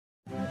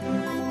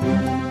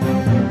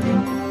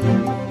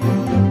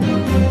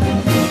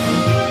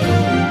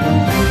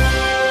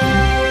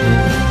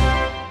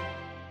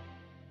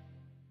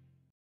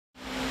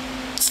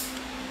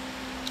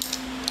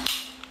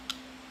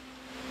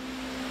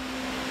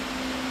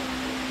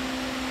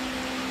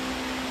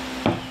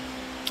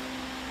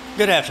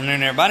Good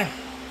afternoon, everybody.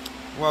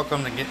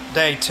 Welcome to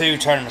day 2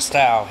 tournament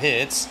style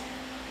hits.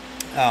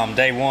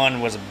 Day 1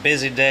 was a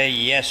busy day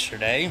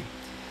yesterday.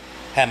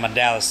 Had my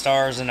Dallas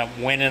Stars end up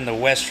winning the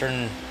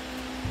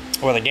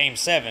the Game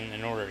 7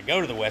 in order to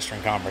go to the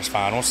Western Conference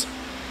Finals.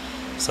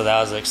 So that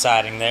was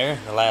exciting there.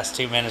 The last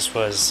 2 minutes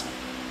was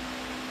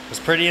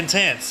pretty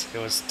intense. It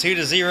was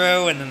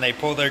 2-0, and then they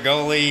pulled their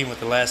goalie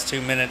with the last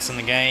 2 minutes in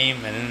the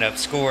game and ended up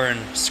scoring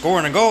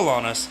a goal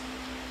on us.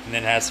 And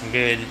then had some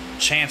good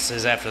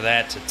chances after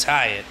that to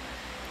tie it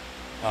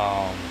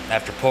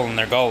after pulling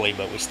their goalie,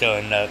 but we still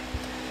ended up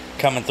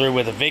coming through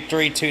with a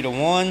victory,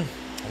 2-1.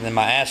 And then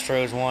my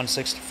Astros won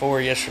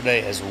 6-4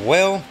 yesterday as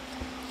well.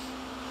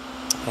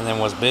 And then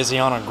was busy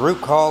on a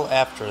group call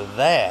after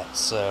that.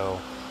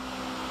 So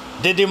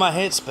did do my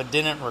hits, but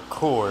didn't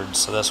record,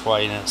 so that's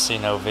why you didn't see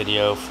no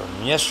video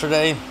from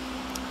yesterday.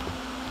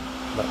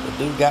 But we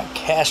do got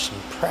cash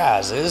and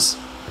prizes.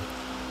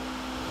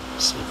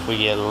 See if we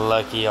get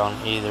lucky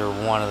on either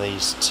one of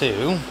these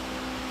two.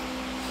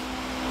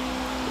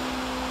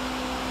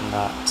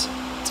 Not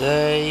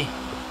today.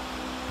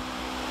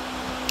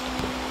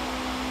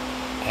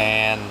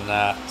 And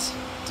not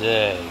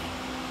today.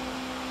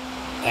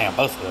 Damn,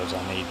 both of those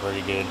I need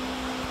pretty good.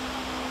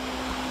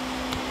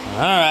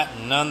 Alright,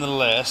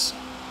 nonetheless,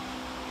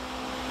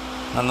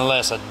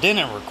 I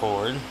didn't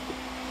record,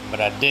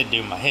 but I did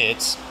do my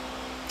hits.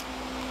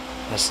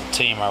 This is the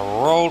team I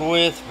rolled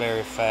with,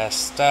 very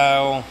fast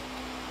style.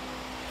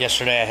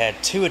 Yesterday I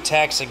had 2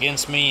 attacks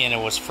against me, and it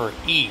was for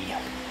E.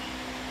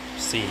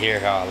 See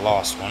here how I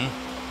lost one.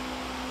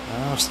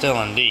 I'm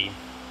still in D.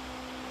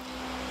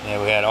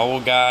 Yeah, we had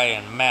Old Guy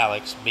and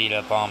Malix beat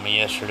up on me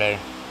yesterday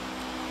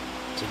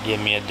to give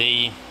me a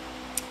D.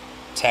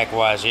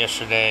 Attack-wise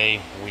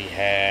yesterday, we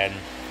had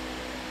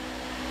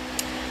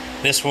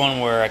this one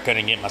where I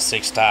couldn't get my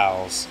 6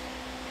 tiles.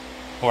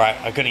 Or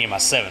I couldn't get my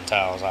 7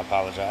 tiles, I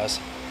apologize.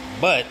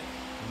 But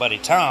Buddy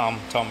Tom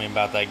told me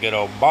about that good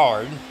old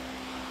Bard.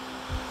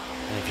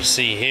 And if you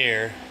see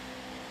here,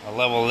 a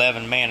level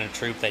 11 mana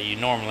troop that you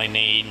normally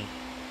need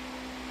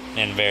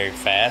and very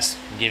fast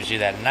gives you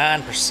that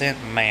 9%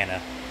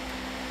 mana.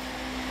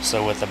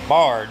 So with the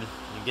Bard,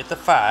 you get the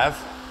 5.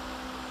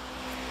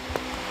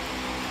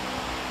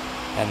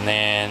 And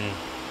then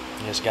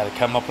you just got to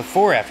come up with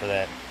 4 after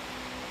that.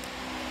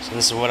 So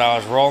this is what I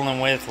was rolling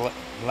with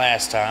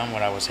last time,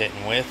 what I was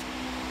hitting with.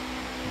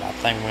 I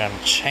think we're going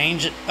to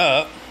change it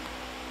up.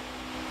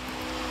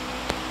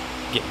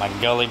 Get my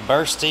Gully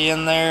Bursty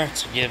in there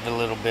to give a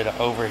little bit of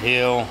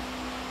overheal.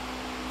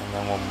 And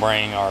then we'll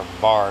bring our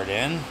Bard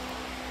in.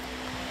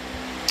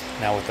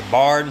 Now with the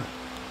Bard,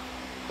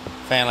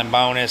 family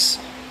bonus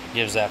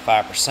gives that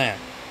 5%.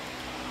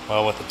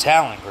 Well, with the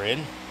Talent Grid,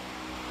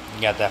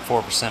 you got that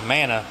 4%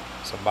 mana.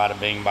 So bada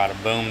bing,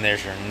 bada boom,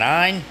 there's your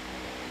 9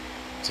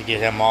 to get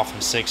him off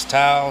in 6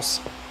 tiles.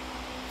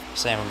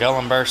 Same with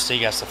Gully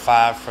Bursty, got the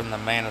 5 from the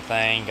mana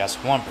thing, got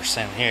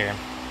 1% here.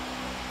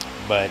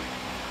 But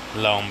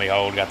lo and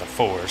behold, got the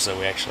 4, so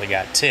we actually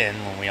got 10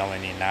 when we only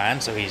need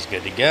 9, so he's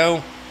good to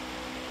go.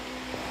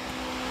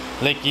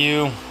 Lick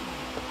You,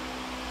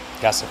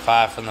 got the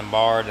 5 from the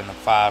Bard and the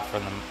 5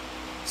 from the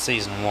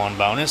Season 1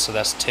 bonus, so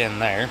that's 10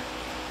 there.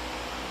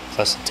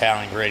 Plus the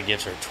Talent Grid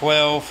gives her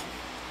 12.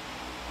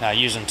 Now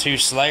using 2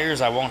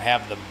 Slayers, I won't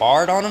have the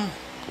Bard on them,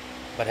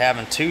 but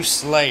having 2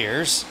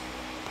 Slayers,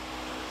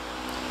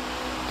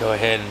 go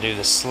ahead and do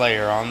the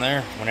Slayer on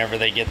there. Whenever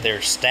they get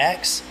their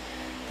stacks,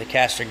 the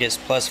caster gets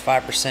plus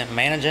 5%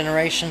 mana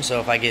generation.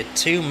 So if I get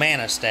 2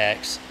 mana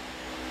stacks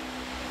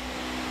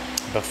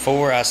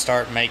before I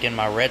start making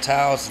my red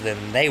tiles,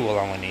 then they will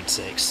only need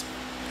 6.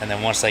 And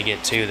then once they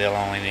get 2, they'll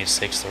only need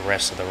 6 the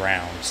rest of the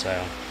round.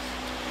 So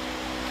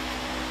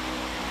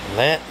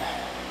let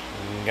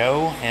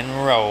go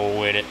and roll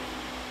with it.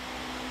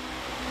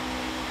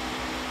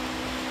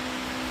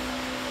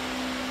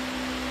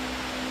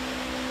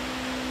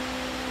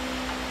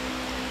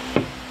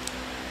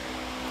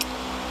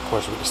 Of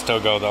course, we can still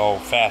go the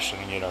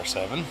old-fashioned and get our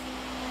 7.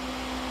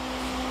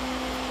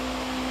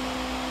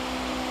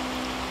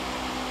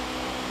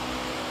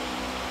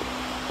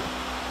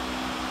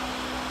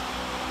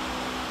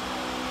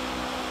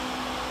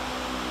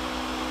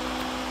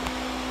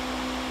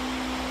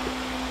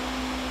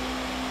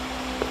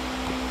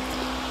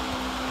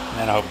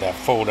 And I hope that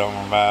 4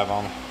 don't revive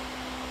on me.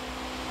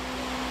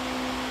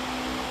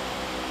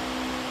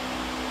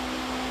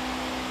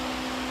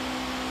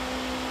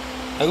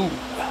 Ooh.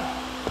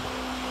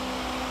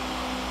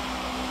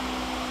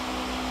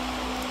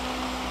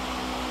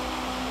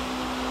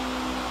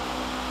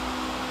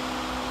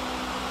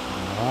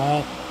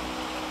 Alright.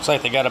 Looks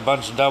like they got a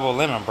bunch of double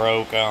lemon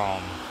broke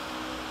on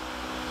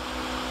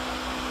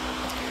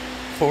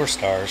 4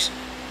 stars.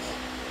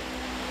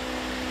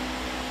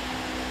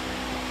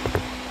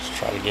 Let's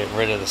try to get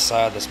rid of the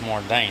side that's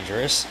more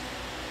dangerous.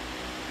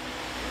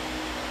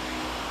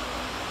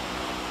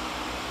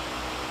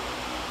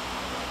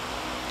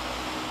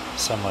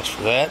 So much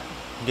for that.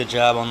 Good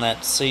job on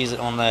that season,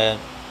 on the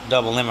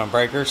double lemon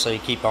breaker, so you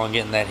keep on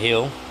getting that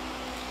heal.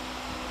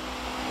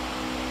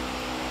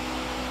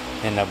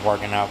 End up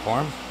working out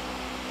for him.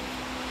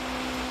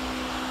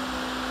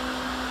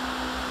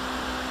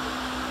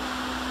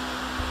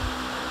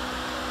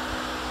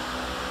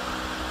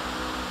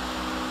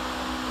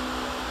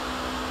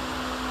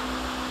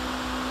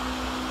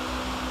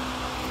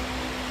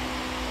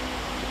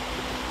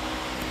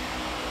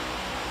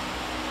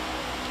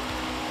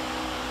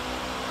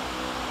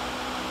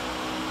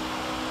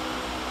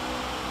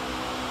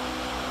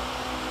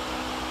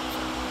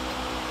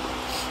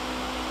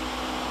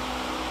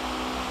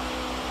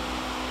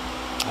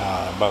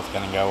 both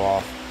gonna go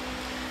off.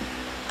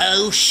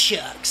 Oh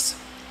shucks.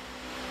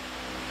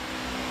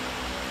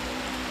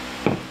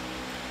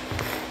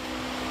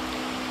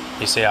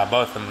 You see how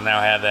both of them now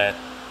have that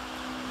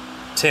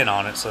 10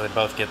 on it, so they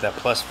both get that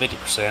plus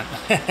 50%.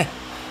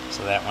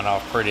 So that went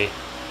off pretty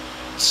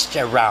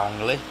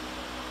strongly.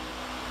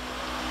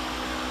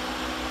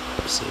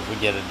 Let's see if we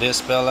get a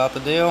dispel out the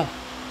deal.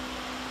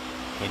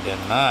 We did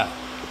not.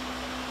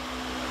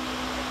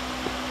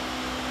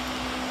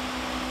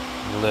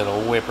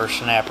 Little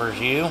whippersnappers,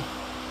 you.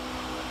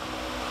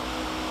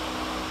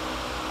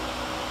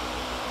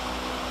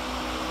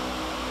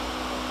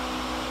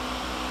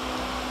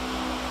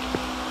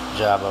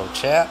 Jabbo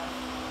chat.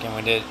 Can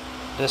we do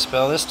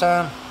dispel this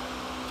time?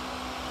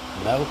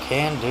 No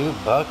can do,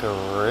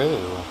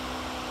 buckaroo.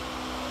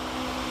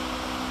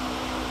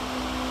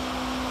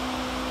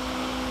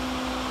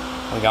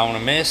 We gonna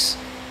miss?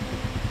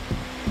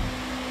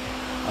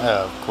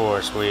 Of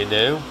course we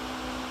do.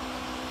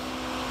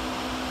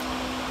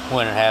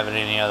 Wouldn't have it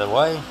any other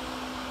way.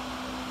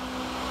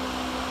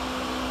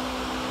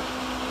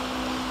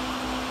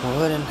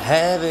 Wouldn't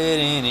have it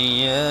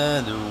any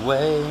other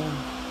way.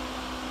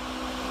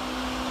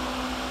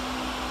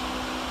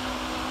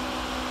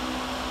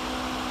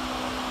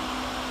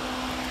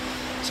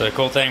 So the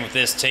cool thing with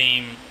this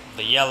team,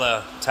 the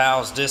yellow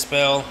tiles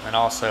dispel and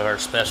also her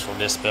special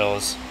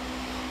dispels,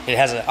 it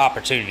has an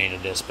opportunity to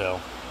dispel.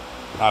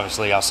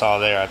 Obviously I saw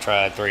there I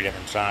tried 3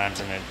 different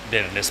times and it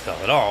didn't dispel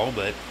at all,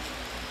 but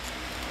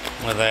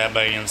with that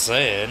being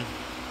said,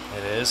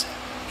 it is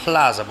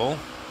plausible.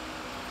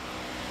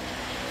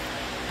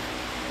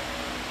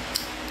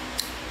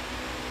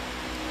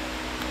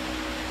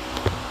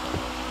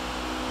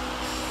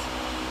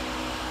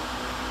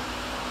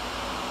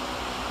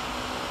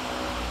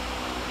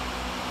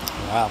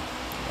 Wow,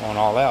 going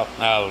all out.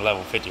 Oh,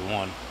 level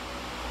 51.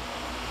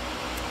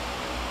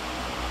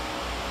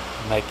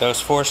 Make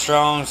those 4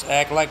 strongs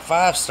act like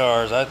 5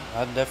 stars.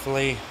 I'd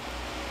definitely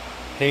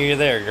hear you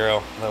there,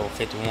 girl. Level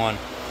 51.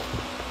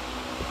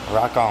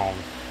 Rock on.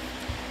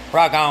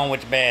 Rock on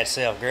with your bad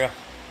self, girl.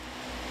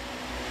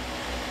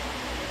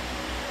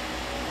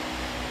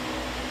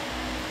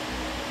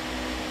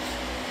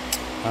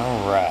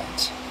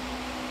 Alright.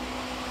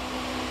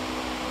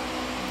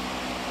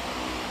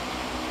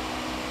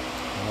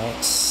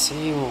 Let's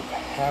see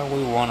how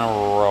we want to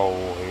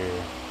roll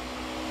here.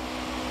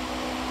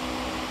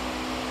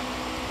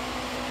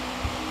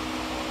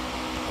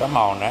 Come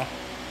on now.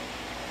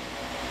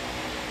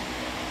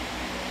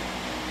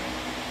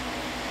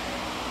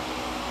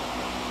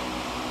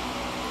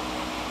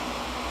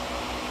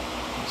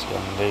 Let's go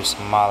and do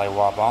some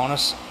mollywop on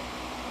us.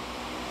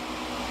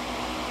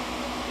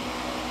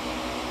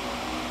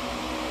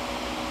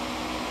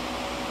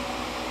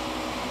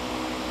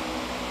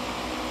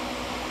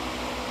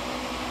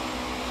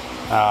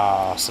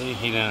 Oh, see,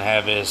 he didn't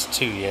have his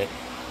 2 yet.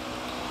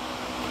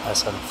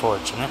 That's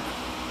unfortunate.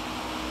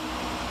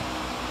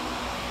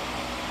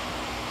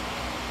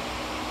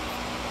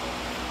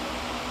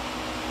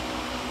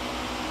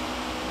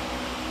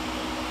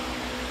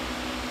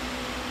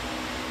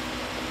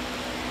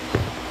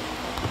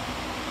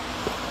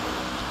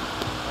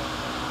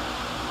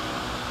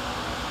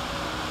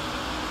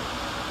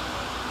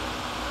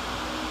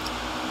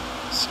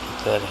 Let's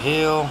get that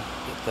heal,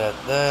 get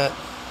that.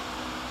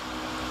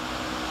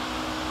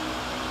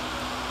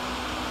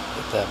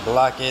 That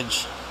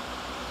blockage.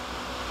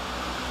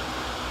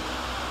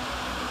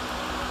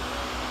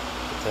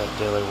 Get that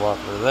dilly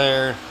walker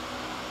there.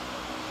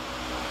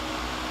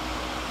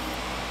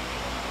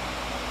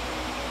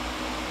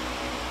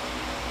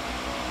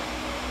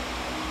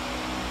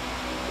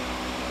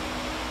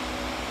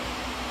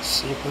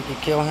 See if we can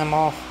kill him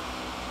off.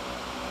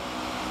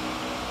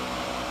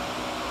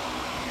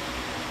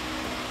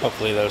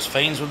 Hopefully those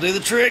fiends will do the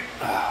trick.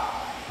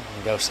 Oh,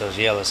 ghost those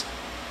yellows.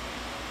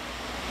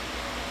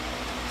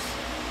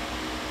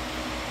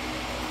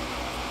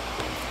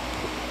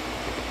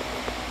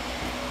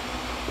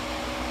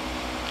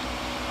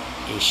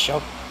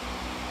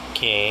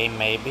 Okay,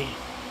 maybe.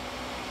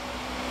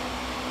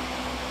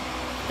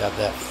 Got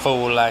that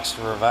fool likes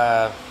to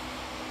revive.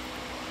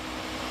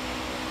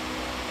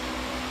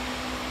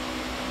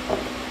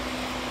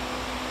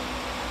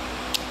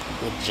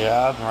 Good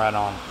job, right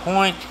on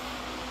point.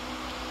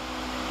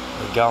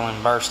 The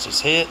Golem burst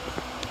his hit.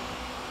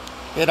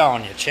 Good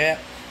on you, chap.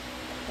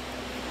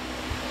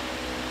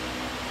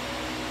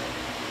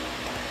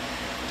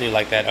 Do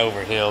like that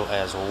overhill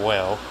as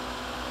well.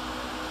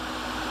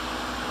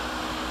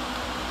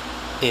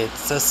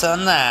 It's so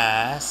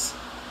nice.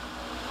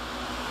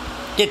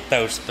 Get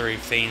those 3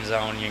 fiends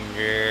on you,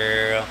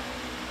 girl.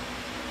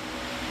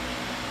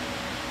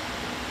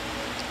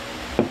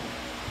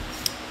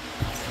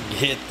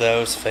 Get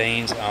those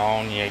fiends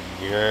on you,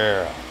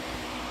 girl.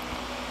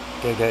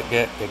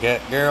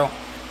 Get, girl.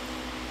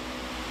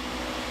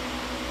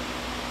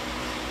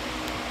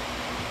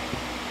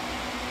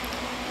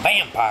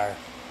 Vampire.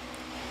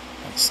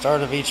 At the start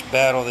of each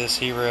battle, this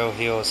hero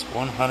heals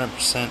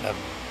 100% of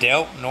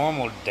dealt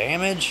normal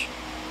damage.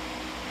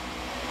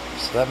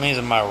 So that means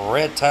if my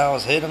red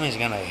tiles hit him, he's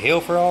going to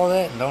heal for all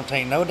that and don't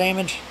take no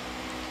damage?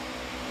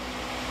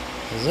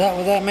 Is that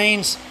what that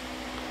means?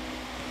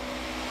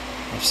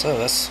 If so,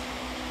 that's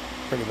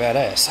pretty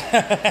badass.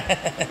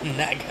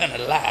 Not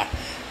gonna lie.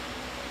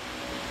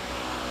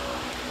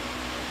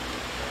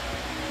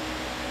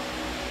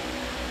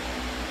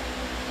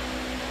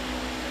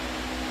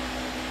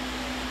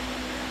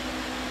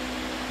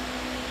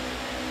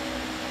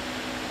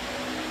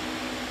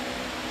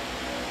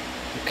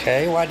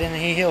 Okay, why didn't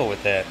he heal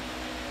with that?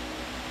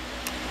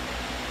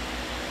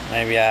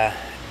 Maybe I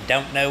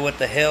don't know what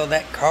the hell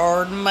that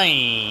card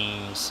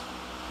means.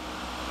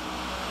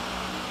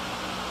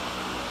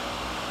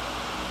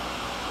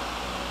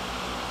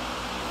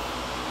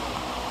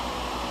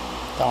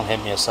 Don't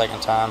hit me a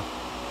second time.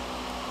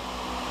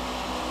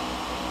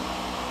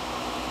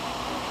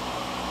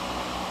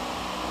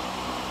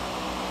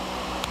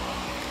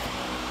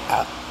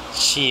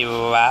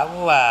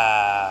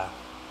 Chihuahua.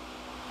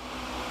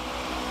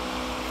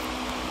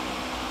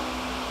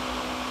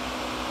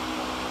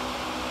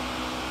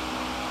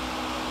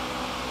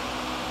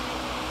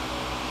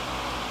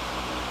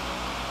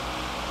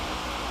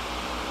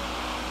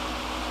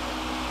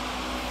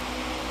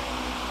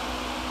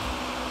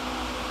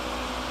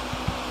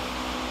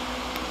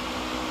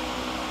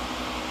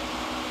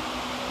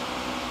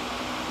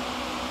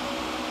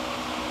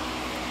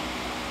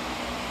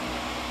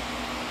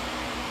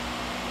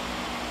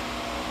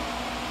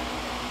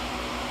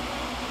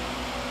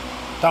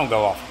 Don't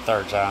go off the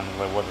third time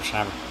with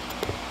Whippersnapper.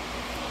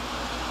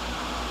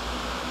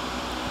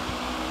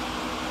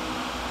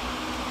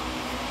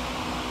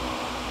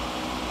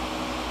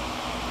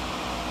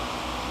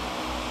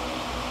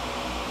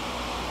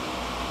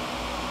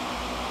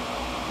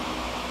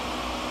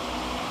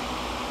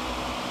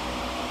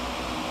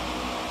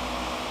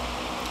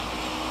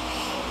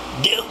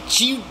 Don't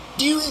you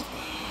do it!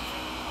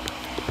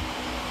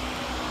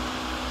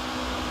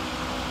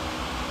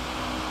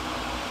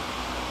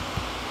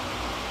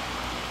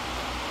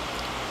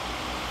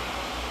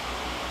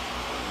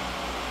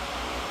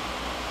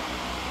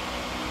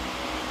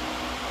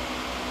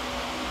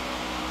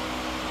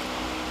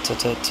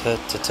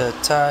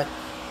 Tight.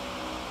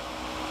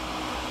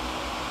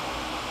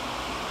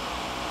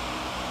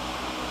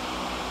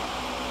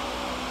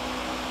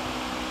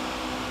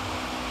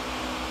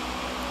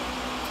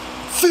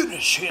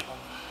 Finish him.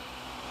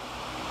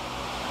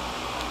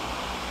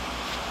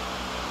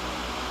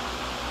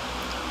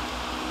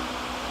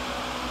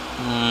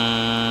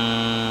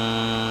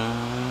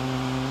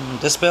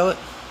 Dispel it.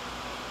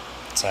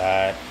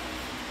 Tight.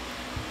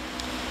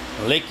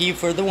 Lick you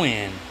for the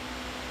win.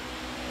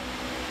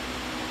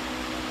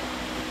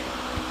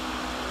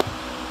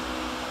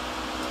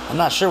 I'm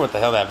not sure what the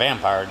hell that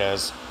vampire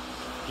does.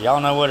 Y'all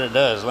know what it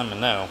does, let me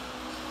know.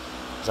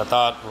 Because I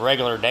thought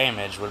regular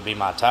damage would be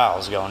my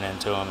tiles going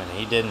into him, and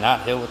he did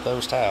not heal with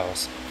those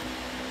tiles.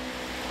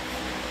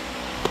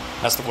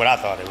 That's what I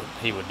thought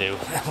he would do,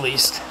 at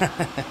least.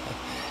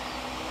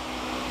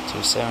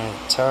 270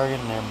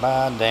 target,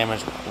 nearby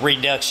damage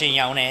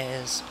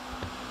reducciones.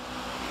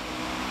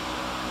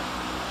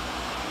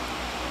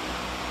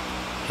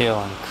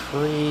 Heal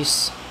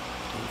increase.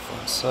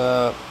 Defense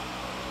up.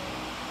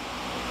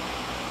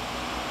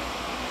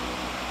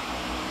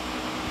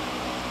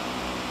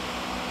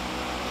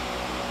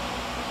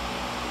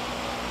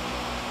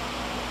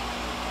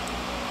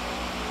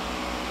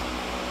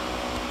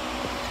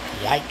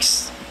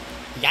 Yikes.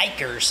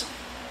 Yikers.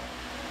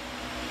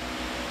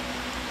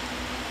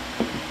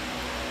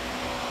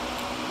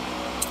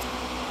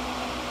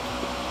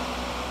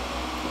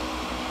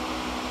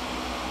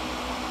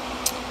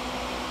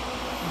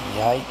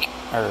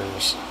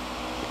 Yikers.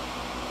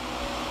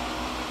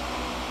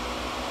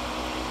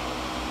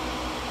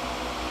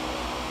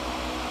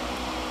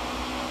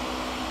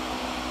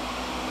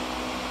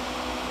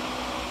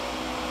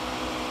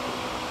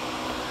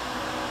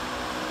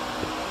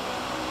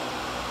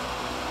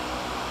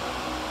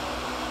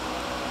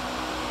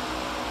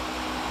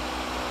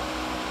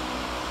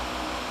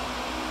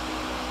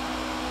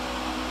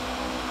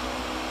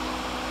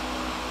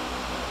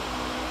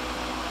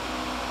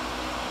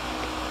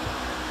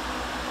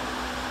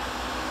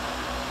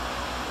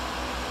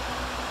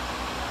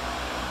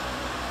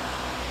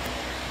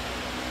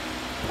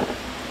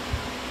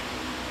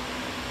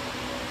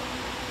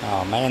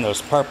 Oh man,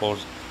 those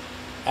purples.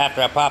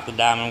 After I popped the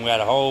diamond, we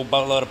had a whole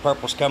boatload of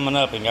purples coming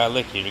up and got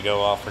Licky to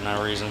go off for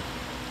no reason.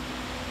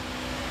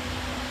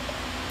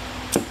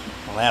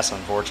 Well, that's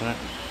unfortunate.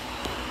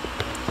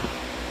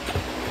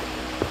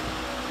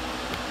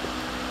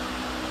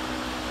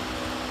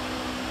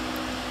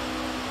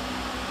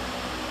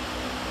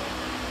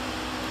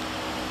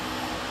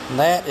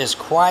 That is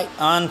quite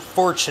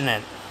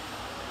unfortunate.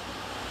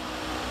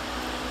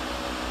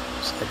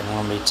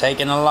 I'm going to be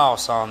taking a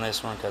loss on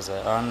this one because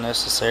of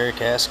unnecessary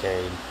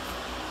cascade.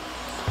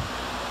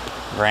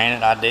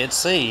 Granted, I did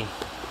see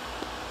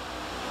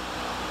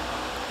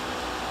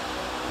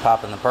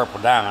popping the purple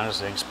diamond. I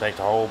just didn't expect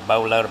a whole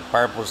boatload of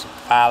purples to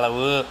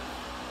follow up.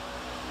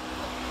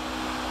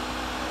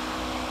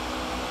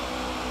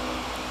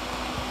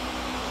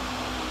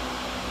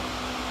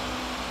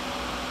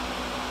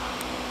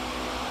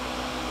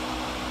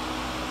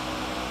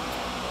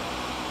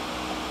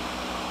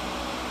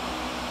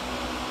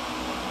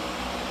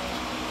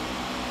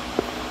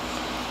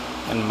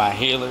 And my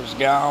healer's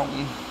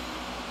gone.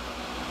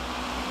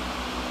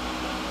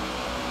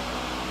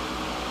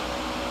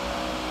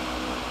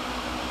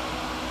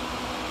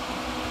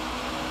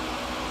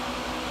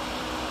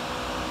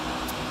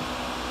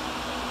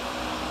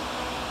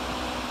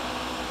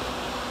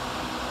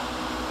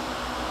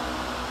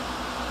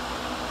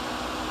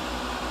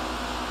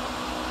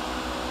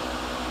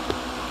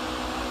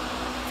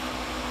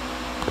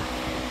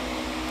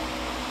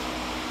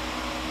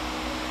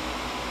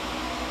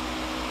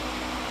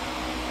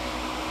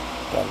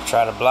 Gotta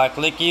try to black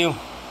lick you.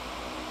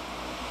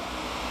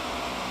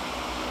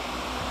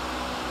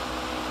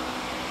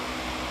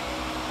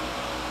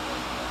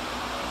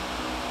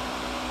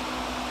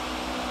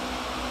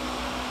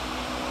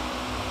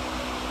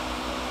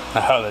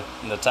 Oh,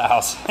 the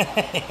tiles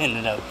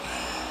ended up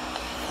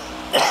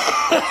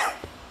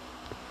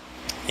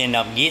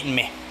getting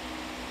me.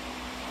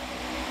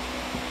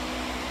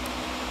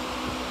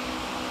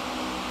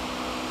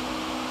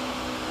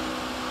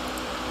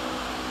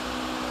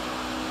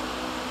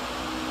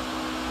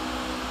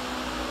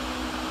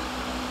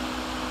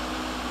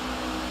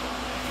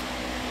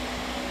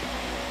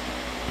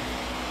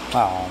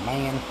 Oh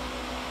man.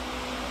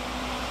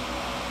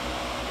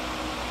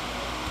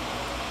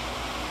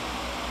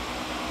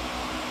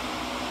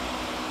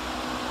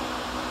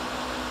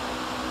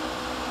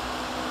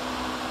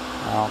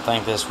 I don't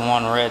think this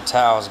one red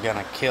tile is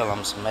gonna kill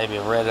him, so maybe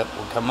a red up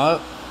will come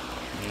up.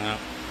 No.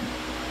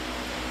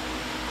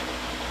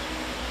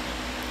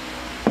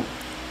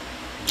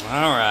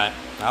 Alright,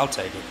 I'll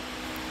take it.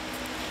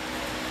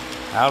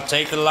 I'll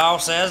take the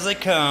loss as they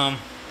come.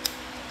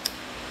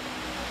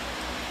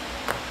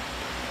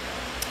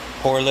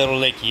 Poor little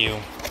lick you.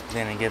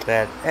 Didn't get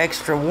that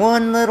extra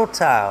one little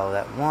tile.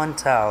 That one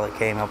tile that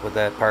came up with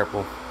that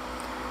purple.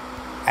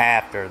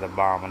 After the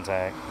bomb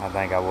attack. I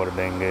think I would have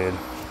been good.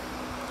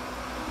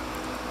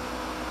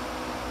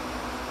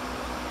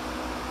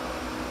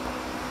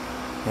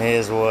 It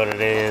is what it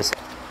is.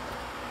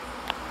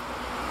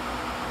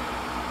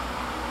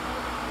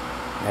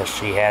 As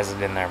she has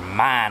it in their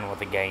mind what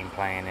the game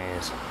plan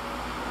is.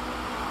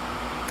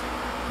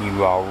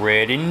 You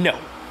already know.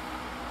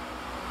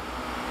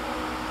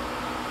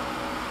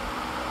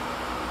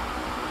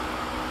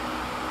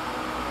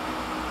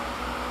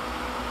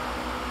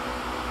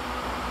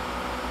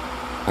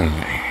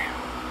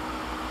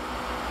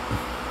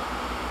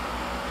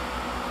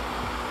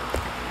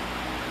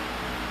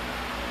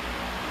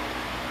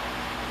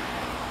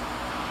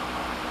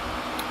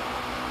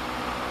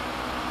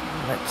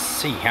 Let's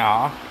see,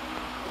 huh?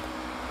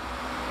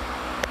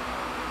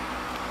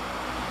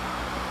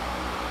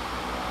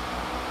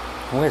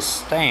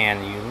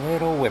 Withstand, you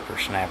little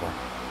whippersnapper.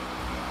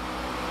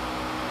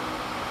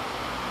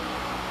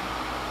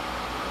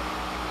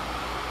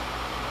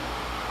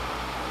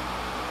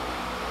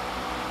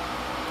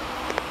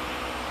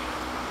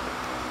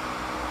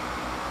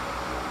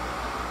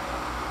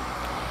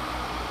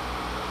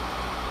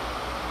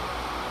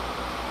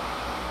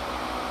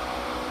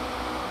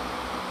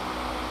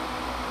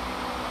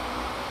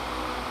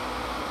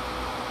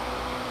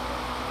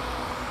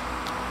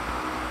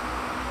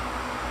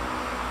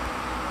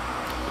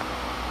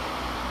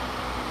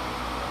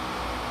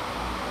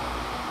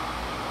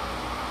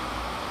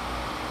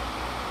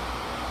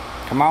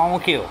 Come on,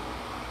 kill.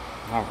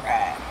 All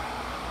right.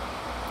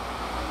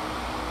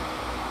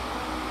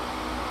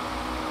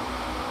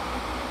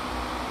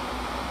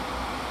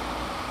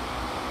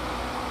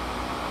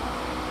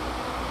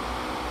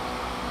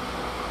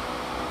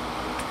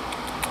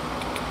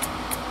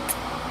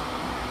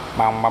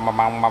 Bow, bow, bow,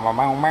 bow, bow,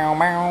 bow, bow,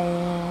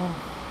 bow.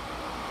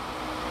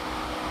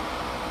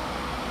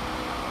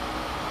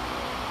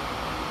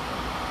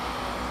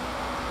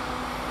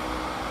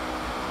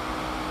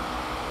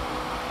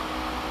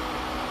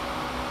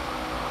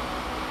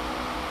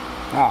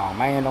 Oh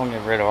man, don't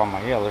get rid of all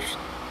my yellows.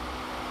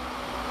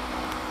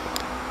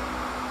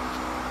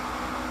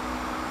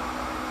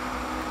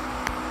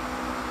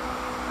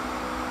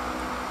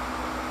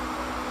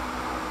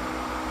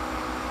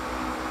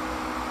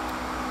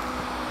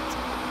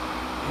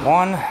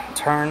 One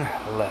turn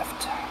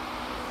left.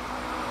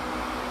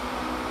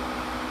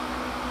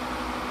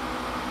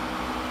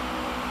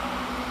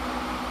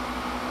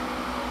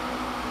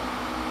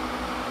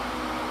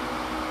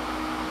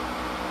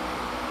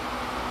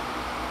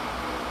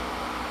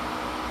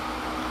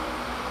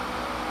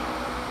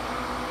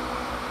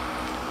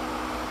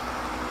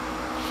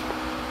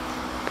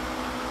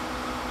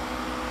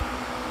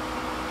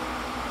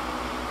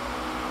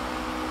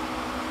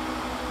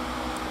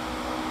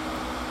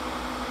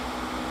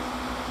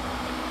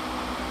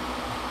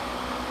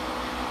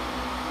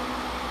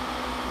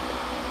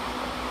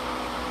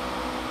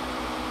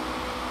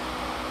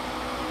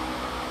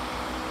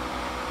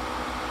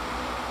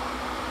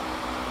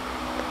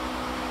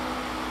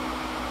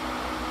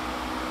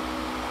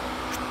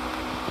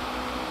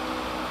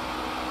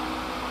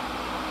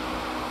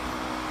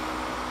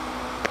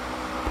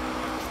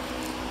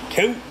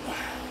 Cool.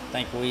 I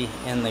think we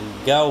in the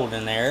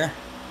golden there.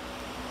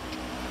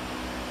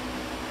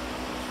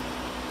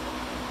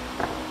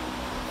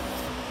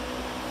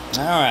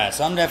 Alright,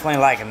 so I'm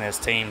definitely liking this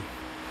team.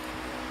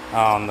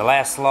 The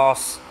last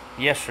loss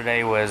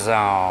yesterday was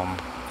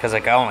because I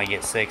could only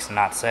get 6 and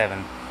not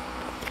 7.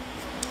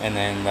 And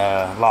then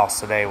the loss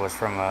today was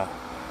from a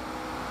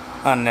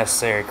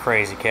unnecessary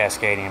crazy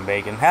Cascadian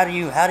bacon. How do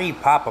you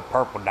pop a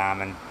purple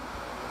diamond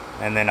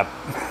and then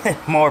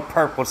more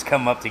purples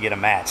come up to get a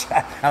match?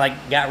 I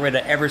like got rid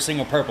of every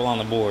single purple on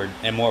the board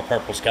and more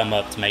purples come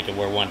up to make it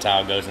where one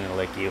tile goes in the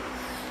lick you.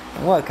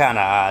 What kind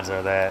of odds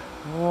are that?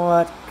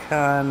 What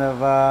kind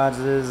of odds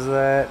is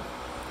that?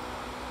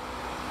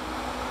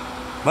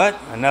 But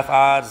enough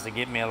odds to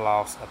get me a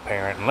loss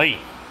apparently.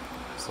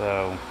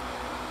 So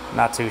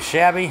not too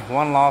shabby.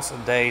 One loss a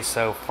day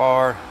so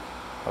far.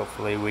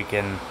 Hopefully we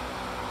can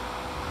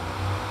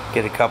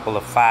get a couple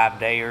of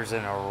 5-dayers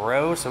in a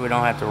row so we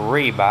don't have to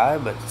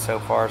rebuy, but so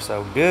far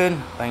so good.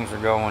 Things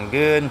are going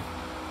good.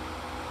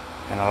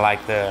 And I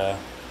like the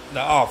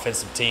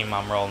offensive team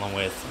I'm rolling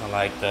with. I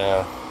like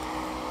the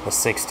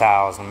 6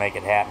 tiles and make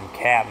it happen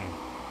captain.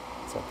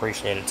 So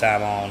appreciate the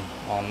time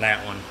on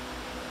that one.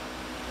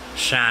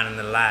 Shining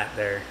the light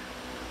there.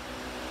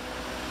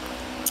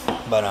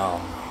 But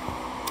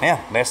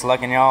yeah, best of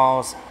luck in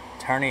y'all's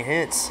tourney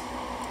hits.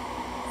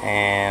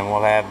 And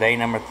we'll have day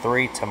number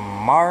 3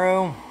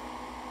 tomorrow.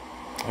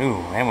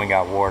 Ooh, and we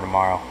got war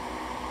tomorrow.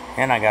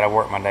 And I gotta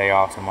work my day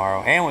off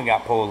tomorrow. And we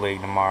got pool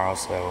league tomorrow,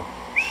 so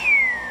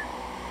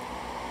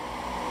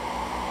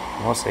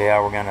we'll see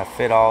how we're gonna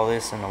fit all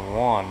this into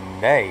one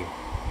day.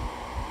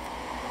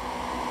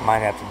 Might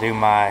have to do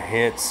my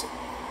hits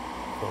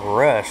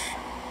rush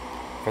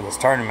for this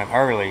tournament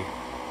early.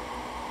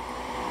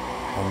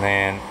 And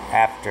then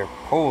after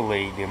pool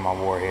league, do my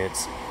war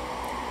hits.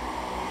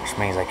 Which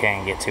means I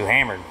can't get too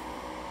hammered.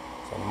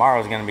 So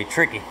tomorrow's going to be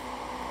tricky.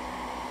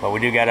 But we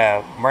do got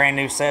a brand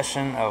new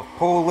session of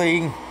pool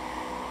league.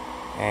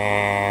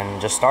 And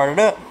just started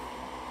up.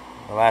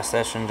 The last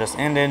session just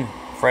ended.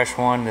 Fresh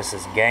one. This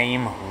is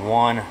game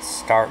 1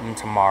 starting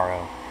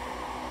tomorrow.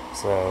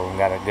 So we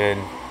got a good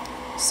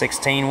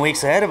 16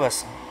 weeks ahead of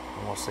us.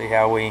 And we'll see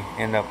how we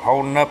end up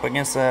holding up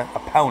against an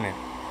opponent.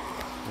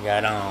 We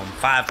got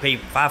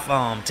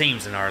 5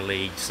 teams in our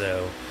league,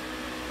 so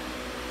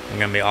we're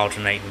gonna be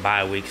alternating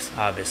bye weeks,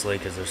 obviously,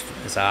 because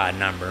it's an odd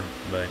number,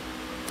 but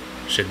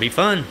should be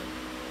fun.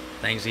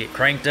 Things get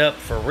cranked up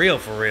for real,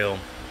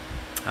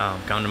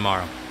 come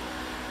tomorrow.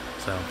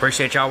 So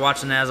appreciate y'all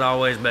watching as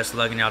always. Best of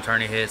luck in y'all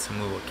tourney hits,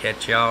 and we will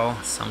catch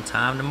y'all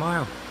sometime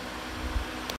tomorrow.